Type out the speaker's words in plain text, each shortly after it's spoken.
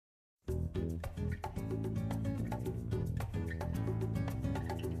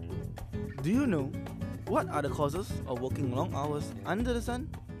Do you know what are the causes of working long hours under the sun?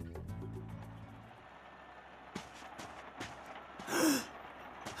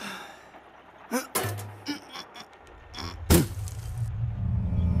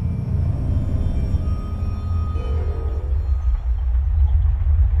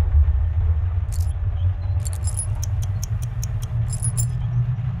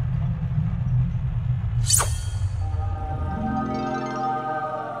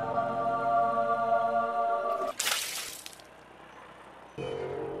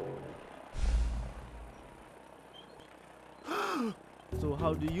 So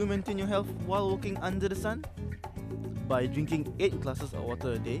how do you maintain your health while working under the sun? By drinking 8 glasses of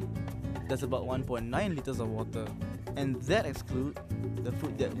water a day. That's about 1.9 liters of water, and that excludes the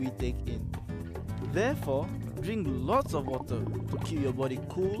food that we take in. Therefore, drink lots of water to keep your body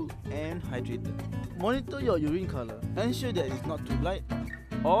cool and hydrated. Monitor your urine color. Ensure that it's not too light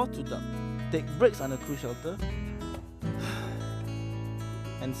or too dark. Take breaks under cool shelter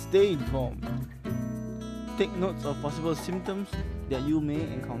and stay informed. Take notes of possible symptoms that you may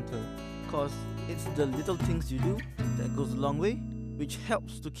encounter, cause it's the little things you do that goes a long way, which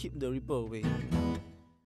helps to keep the reaper away.